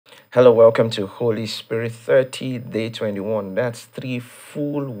Hello, welcome to Holy Spirit 30, day 21. That's 3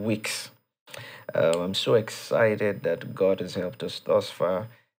 full weeks. I'm so excited that God has helped us thus far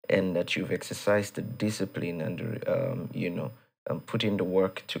and that you've exercised the discipline and, put in the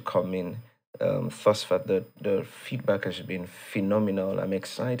work to come in. Thus far, the feedback has been phenomenal. I'm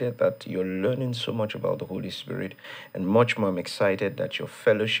excited that you're learning so much about the Holy Spirit, and much more, I'm excited that your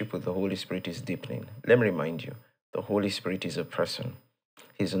fellowship with the Holy Spirit is deepening. Let me remind you, the Holy Spirit is a person.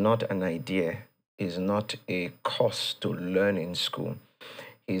 He's not an idea. He's not a course to learn in school.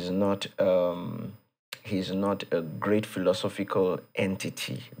 He's not he's not a great philosophical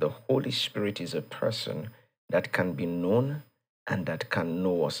entity. The Holy Spirit is a person that can be known and that can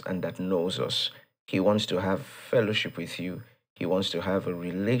know us and that knows us. He wants to have fellowship with you. He wants to have a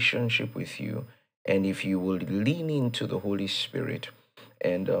relationship with you. And if you will lean into the Holy Spirit,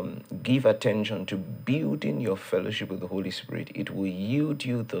 and give attention to building your fellowship with the Holy Spirit, it will yield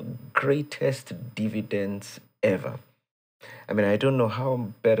you the greatest dividends ever. I mean, I don't know how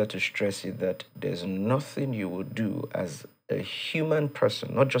better to stress it that there's nothing you will do as a human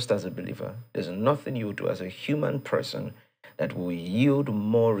person, not just as a believer, there's nothing you will do as a human person that will yield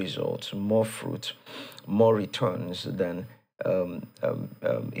more results, more fruit, more returns than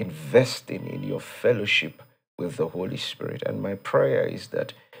investing in your fellowship with the Holy Spirit. And my prayer is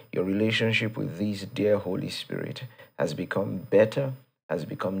that your relationship with this dear Holy Spirit has become better, has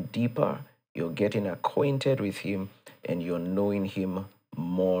become deeper. You're getting acquainted with Him and you're knowing Him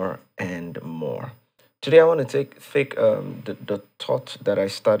more and more. Today, I want to take the thought that I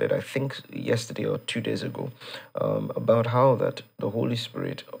started, I think, yesterday or 2 days ago, about how that the Holy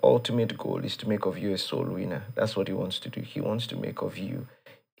Spirit ultimate goal is to make of you a soul winner. That's what He wants to do. He wants to make of you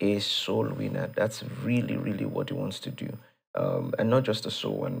a soul winner. That's really, really what He wants to do, and not just a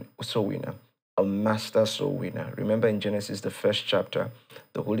soul winner, a master soul winner. Remember in Genesis, the first chapter,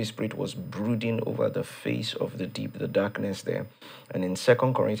 the Holy Spirit was brooding over the face of the deep, the darkness there. And in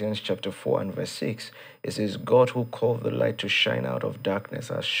Second Corinthians chapter 4 and verse 6, it says, God who called the light to shine out of darkness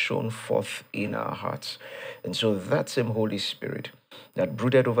has shone forth in our hearts. And so that same Holy Spirit that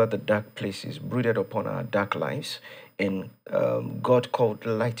brooded over the dark places, brooded upon our dark lives, and God called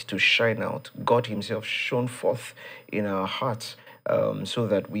light to shine out. God Himself shone forth in our hearts, so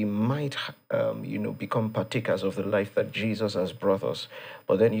that we might, become partakers of the life that Jesus has brought us.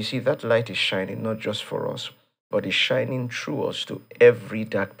 But then you see, that light is shining not just for us, but is shining through us to every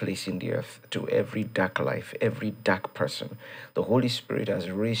dark place in the earth, to every dark life, every dark person. The Holy Spirit has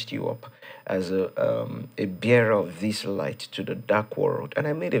raised you up as a bearer of this light to the dark world. And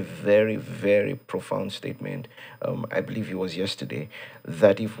I made a very, very profound statement, I believe it was yesterday,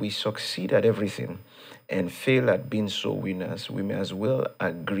 that if we succeed at everything and fail at being soul winners, we may as well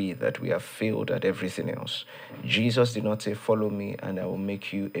agree that we have failed at everything else. Jesus did not say, follow me and I will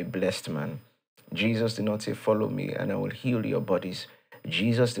make you a blessed man. Jesus did not say, follow me and I will heal your bodies.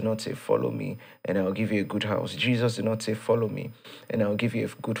 Jesus did not say, follow me and I'll give you a good house. Jesus did not say, follow me and I'll give you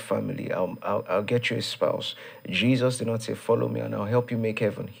a good family. I'll get you a spouse. Jesus did not say, follow me and I'll help you make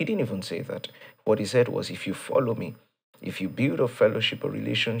heaven. He didn't even say that. What He said was, if you follow me, if you build a fellowship, a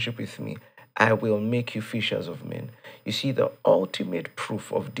relationship with me, I will make you fishers of men. You see, the ultimate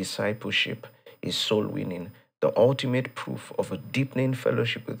proof of discipleship is soul winning. The ultimate proof of a deepening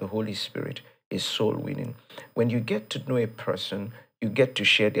fellowship with the Holy Spirit is soul winning. When you get to know a person, you get to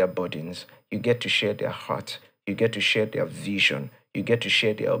share their burdens, you get to share their heart, you get to share their vision, you get to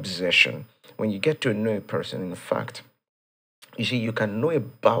share their obsession. When you get to know a person, in fact, you see, you can know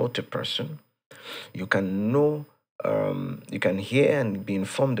about a person, you can know, you can hear and be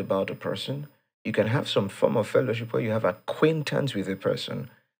informed about a person. You can have some form of fellowship where you have acquaintance with a person.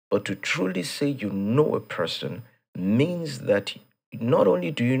 But to truly say you know a person means that not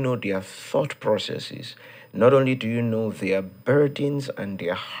only do you know their thought processes, not only do you know their burdens and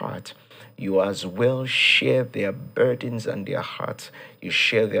their heart, you as well share their burdens and their hearts. You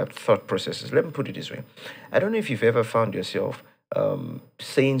share their thought processes. Let me put it this way. I don't know if you've ever found yourself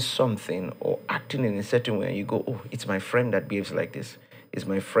saying something or acting in a certain way, and you go, oh, it's my friend that behaves like this. It's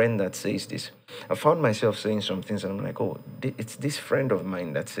my friend that says this. I found myself saying some things, and I'm like, oh, it's this friend of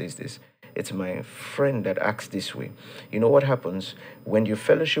mine that says this. It's my friend that acts this way. You know what happens when you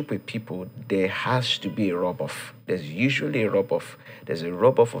fellowship with people? There has to be a rub off. There's usually a rub off. There's a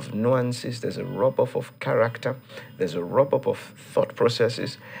rub off of nuances. There's a rub off of character. There's a rub off of thought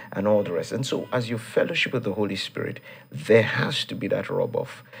processes and all the rest. And so, as you fellowship with the Holy Spirit, there has to be that rub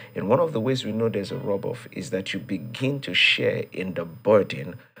off. And one of the ways we know there's a rub off is that you begin to share in the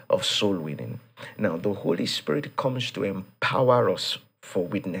burden of soul winning. Now, the Holy Spirit comes to empower us for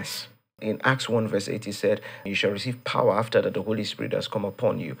witness. In Acts 1 verse 8, he said, you shall receive power after that the Holy Spirit has come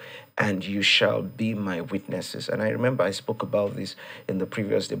upon you, and you shall be my witnesses. And I remember I spoke about this in the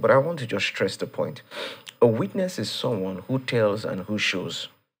previous day, but I want to just stress the point. A witness is someone who tells and who shows.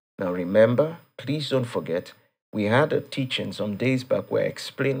 Now remember, please don't forget, we had a teaching some days back where I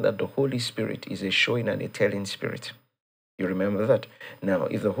explained that the Holy Spirit is a showing and a telling spirit. You remember that? Now,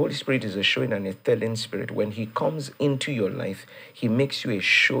 if the Holy Spirit is a showing and a telling spirit, when he comes into your life, he makes you a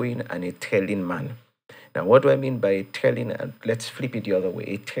showing and a telling man. Now, what do I mean by a telling? Let's flip it the other way.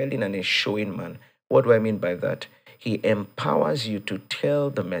 A telling and a showing man. What do I mean by that? He empowers you to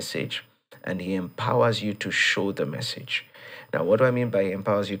tell the message, and he empowers you to show the message. Now, what do I mean by he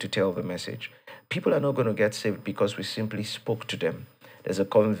empowers you to tell the message? People are not going to get saved because we simply spoke to them. There's a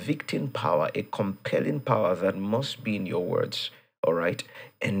convicting power, a compelling power that must be in your words, all right?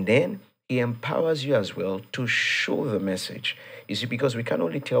 And then he empowers you as well to show the message. You see, because we can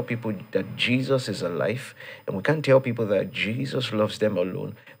only tell people that Jesus is alive, and we can't tell people that Jesus loves them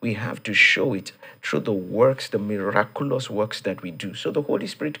alone. We have to show it through the works, the miraculous works that we do. So the Holy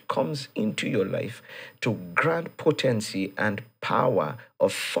Spirit comes into your life to grant potency and power,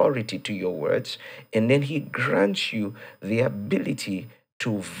 authority to your words, and then he grants you the ability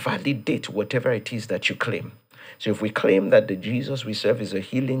to validate whatever it is that you claim. So if we claim that the Jesus we serve is a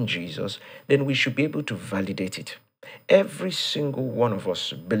healing Jesus, then we should be able to validate it. Every single one of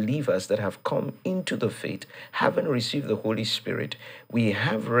us, believers that have come into the faith, having received the Holy Spirit, we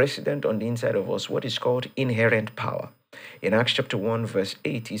have resident on the inside of us what is called inherent power. In Acts chapter 1 verse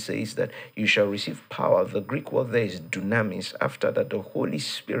 8, he says that you shall receive power. The Greek word there is dunamis, after that the Holy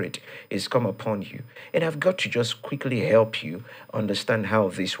Spirit is come upon you. And I've got to just quickly help you understand how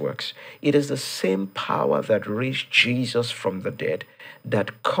this works. It is the same power that raised Jesus from the dead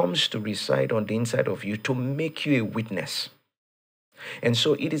that comes to reside on the inside of you to make you a witness. And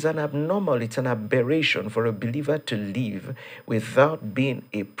so it is it's an aberration for a believer to live without being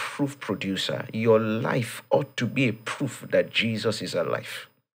a proof producer. Your life ought to be a proof that Jesus is alive.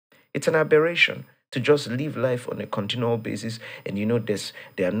 It's an aberration to just live life on a continual basis. And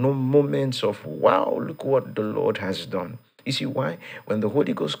there are no moments of, wow, look what the Lord has done. You see why? When the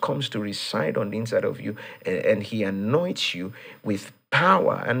Holy Ghost comes to reside on the inside of you and he anoints you with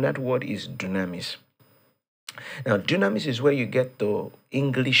power, and that word is dunamis. Now, dunamis is where you get the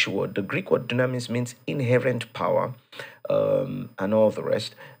English word. The Greek word dunamis means inherent power, and all the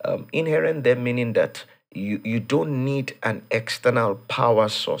rest. Inherent there meaning that you don't need an external power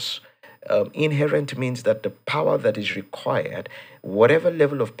source. Inherent means that the power that is required, whatever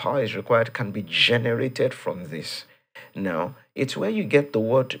level of power is required, can be generated from this. Now, it's where you get the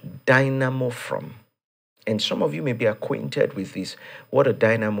word dynamo from. And some of you may be acquainted with this. What a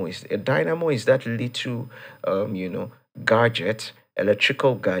dynamo is. A dynamo is that little, gadget,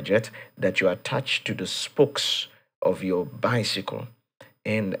 electrical gadget that you attach to the spokes of your bicycle.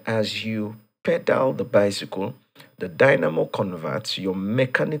 And as you pedal the bicycle, the dynamo converts your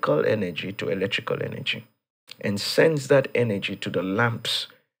mechanical energy to electrical energy and sends that energy to the lamps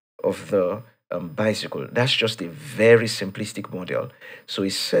of the bicycle. That's just a very simplistic model. So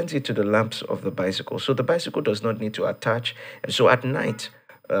it sends it to the lamps of the bicycle. So the bicycle does not need to attach. And so at night,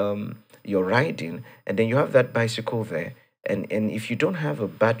 you're riding, and then you have that bicycle there. And if you don't have a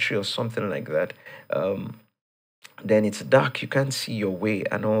battery or something like that, then it's dark, you can't see your way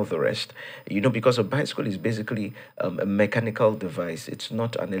and all the rest. Because a bicycle is basically a mechanical device. It's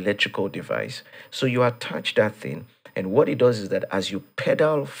not an electrical device. So you attach that thing, and what it does is that as you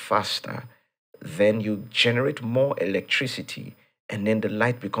pedal faster, then you generate more electricity, and then the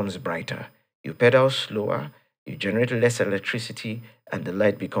light becomes brighter. You pedal slower, you generate less electricity, and the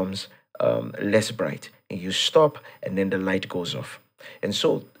light becomes less bright. And you stop, and then the light goes off. And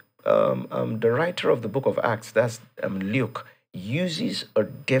so the writer of the book of Acts, that's Luke, uses a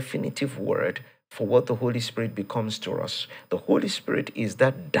definitive word for what the Holy Spirit becomes to us. The Holy Spirit is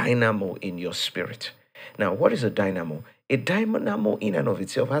that dynamo in your spirit. Now, what is a dynamo? A dynamo in and of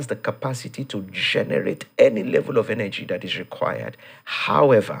itself has the capacity to generate any level of energy that is required.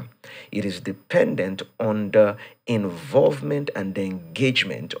 However, it is dependent on the involvement and the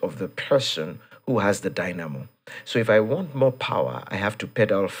engagement of the person who has the dynamo. So if I want more power, I have to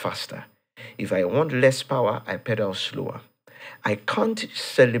pedal faster. If I want less power, I pedal slower. I can't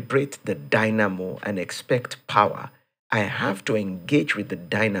celebrate the dynamo and expect power. I have to engage with the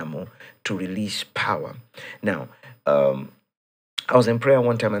dynamo to release power. Now, I was in prayer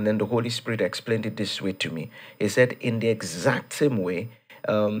one time, and then the Holy Spirit explained it this way to me. He said, in the exact same way,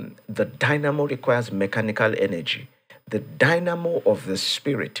 the dynamo requires mechanical energy. The dynamo of the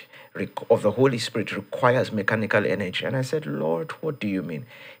Spirit of the Holy Spirit requires mechanical energy. And I said, Lord, what do you mean?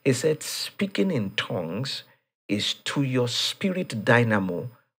 He said, speaking in tongues is to your spirit dynamo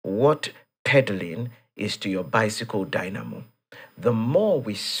what pedaling is to your bicycle dynamo. The more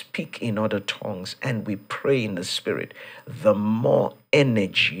we speak in other tongues and we pray in the Spirit, the more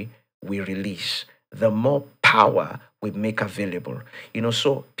energy we release, the more power we make available.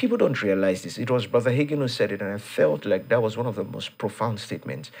 So people don't realize this. It was Brother Hagin who said it, and I felt like that was one of the most profound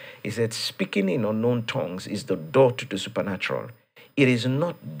statements. He said, speaking in unknown tongues is the door to the supernatural. It is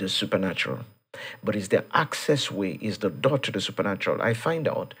not the supernatural, but it's the access way, is the door to the supernatural. I find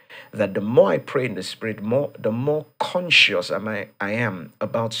out that the more I pray in the Spirit, the more conscious I am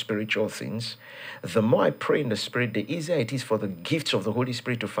about spiritual things. The more I pray in the Spirit, the easier it is for the gifts of the Holy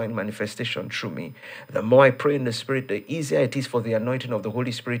Spirit to find manifestation through me. The more I pray in the Spirit, the easier it is for the anointing of the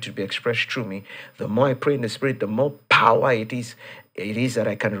Holy Spirit to be expressed through me. The more I pray in the Spirit, the more power it is that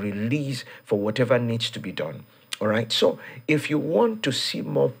I can release for whatever needs to be done. All right. So if you want to see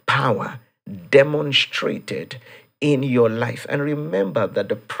more power demonstrated in your life, and remember that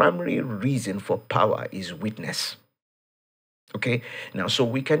the primary reason for power is witness. Okay, now, so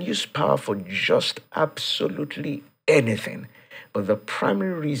we can use power for just absolutely anything, but the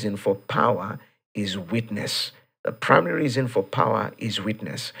primary reason for power is witness. The primary reason for power is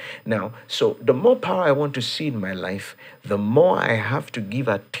witness. Now, so the more power I want to see in my life, the more I have to give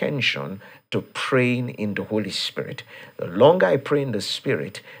attention to praying in the Holy Spirit. The longer I pray in the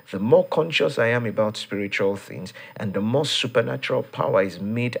Spirit, the more conscious I am about spiritual things, and the more supernatural power is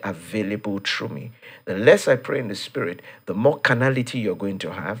made available through me. The less I pray in the Spirit, the more carnality you're going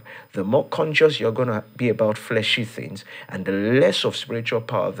to have, the more conscious you're going to be about fleshy things, and the less of spiritual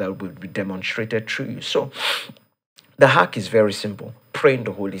power that will be demonstrated through you. So, the hack is very simple. Pray in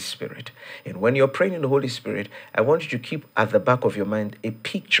the Holy Spirit. And when you're praying in the Holy Spirit, I want you to keep at the back of your mind a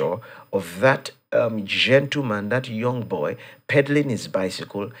picture of that gentleman, that young boy, pedaling his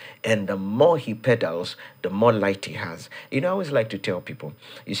bicycle. And the more he pedals, the more light he has. I always like to tell people,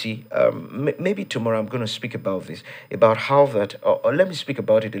 you see, maybe tomorrow I'm going to speak about this, about how that, or let me speak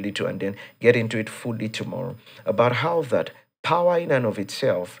about it a little and then get into it fully tomorrow, about how that power in and of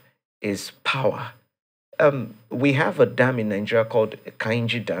itself is power. We have a dam in Nigeria called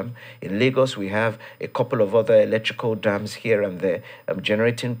Kainji Dam. In Lagos, we have a couple of other electrical dams here and there,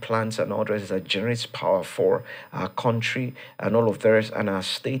 generating plants and others that generates power for our country and all of theirs and our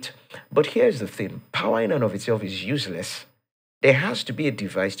state. But here's the thing, power in and of itself is useless. There has to be a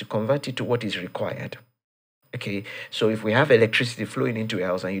device to convert it to what is required. Okay, so if we have electricity flowing into a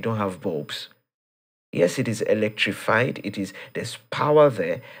house and you don't have bulbs, yes, it is electrified, there's power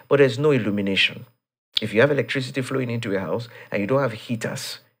there, but there's no illumination. If you have electricity flowing into a house and you don't have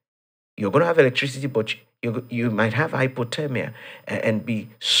heaters, you're going to have electricity, but you might have hypothermia and be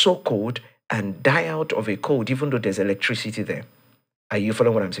so cold and die out of a cold, even though there's electricity there. Are you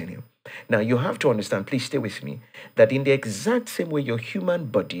following what I'm saying here? Now, you have to understand, please stay with me, that in the exact same way your human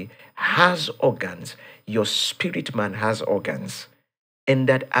body has organs, your spirit man has organs. And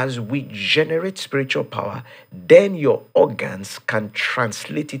that as we generate spiritual power, then your organs can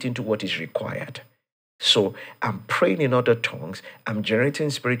translate it into what is required. So I'm praying in other tongues, I'm generating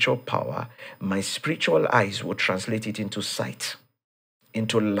spiritual power. My spiritual eyes will translate it into sight,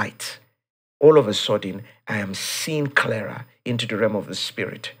 into light. All of a sudden, I am seeing clearer into the realm of the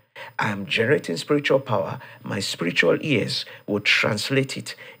Spirit. I am generating spiritual power. My spiritual ears will translate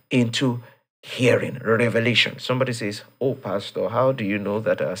it into hearing, revelation. Somebody says, oh, Pastor, how do you know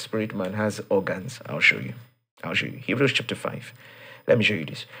that a spirit man has organs? I'll show you. Hebrews chapter 5. Let me show you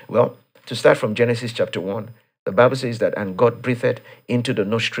this. Well, to start from Genesis chapter 1, the Bible says that, and God breathed into the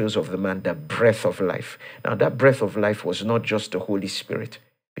nostrils of the man the breath of life. Now, that breath of life was not just the Holy Spirit,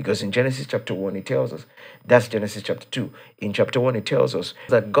 because in Genesis chapter 1, it tells us, that's Genesis chapter 2. In chapter 1, it tells us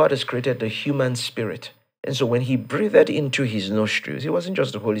that God has created the human spirit. And so when he breathed into his nostrils, it wasn't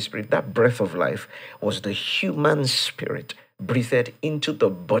just the Holy Spirit. That breath of life was the human spirit breathed into the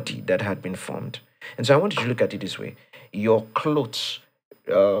body that had been formed. And so I want you to look at it this way. Your clothes,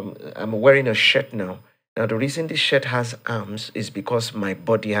 I'm wearing a shirt now. Now, the reason this shirt has arms is because my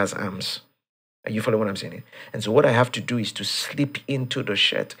body has arms. Are you following what I'm saying? And so what I have to do is to slip into the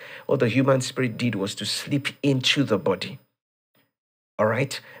shirt. What the human spirit did was to slip into the body. All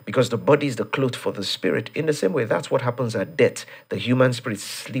right? Because the body is the cloth for the spirit. In the same way, that's what happens at death. The human spirit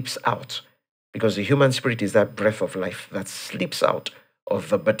slips out. Because the human spirit is that breath of life that slips out of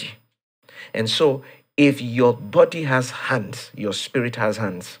the body. And so, if your body has hands, your spirit has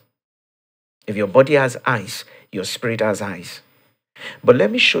hands. If your body has eyes, your spirit has eyes. But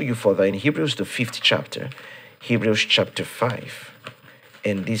let me show you further in Hebrews, the 5th chapter, Hebrews chapter 5.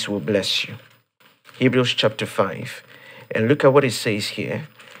 and this will bless you. Hebrews chapter 5. And look at what it says here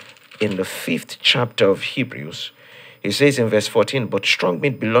in the 5th chapter of Hebrews. It says in verse 14, but strong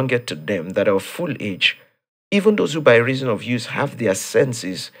meat belongeth to them that are of full age, even those who by reason of use have their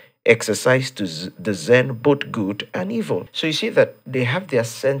senses exercised to discern both good and evil. So you see that they have their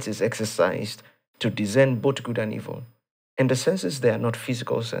senses exercised to discern both good and evil. And the senses, they are not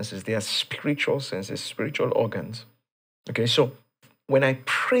physical senses, they are spiritual senses, spiritual organs. Okay, so when I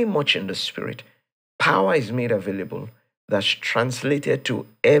pray much in the spirit, power is made available that's translated to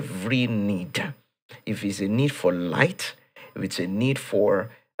every need. If it's a need for light, if it's a need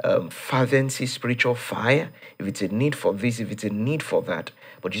for fervency, spiritual fire, if it's a need for this, if it's a need for that.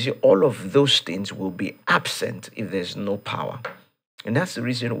 But you see, all of those things will be absent if there's no power. And that's the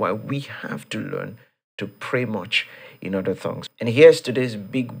reason why we have to learn to pray much in other tongues. And here's today's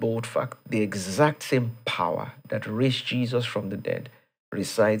big, bold fact. The exact same power that raised Jesus from the dead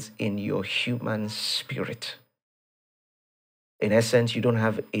resides in your human spirit. In essence, you don't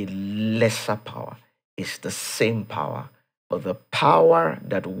have a lesser power. It's the same power. But the power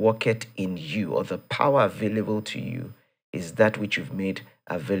that worketh in you, or the power available to you, is that which you've made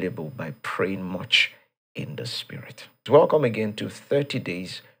available by praying much in the Spirit. Welcome again to 30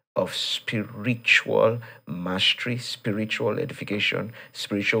 days of spiritual mastery, spiritual edification,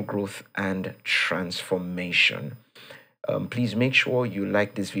 spiritual growth, and transformation. Please make sure you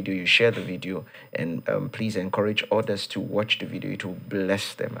like this video, you share the video, and please encourage others to watch the video. It will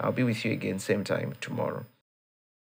bless them. I'll be with you again same time tomorrow.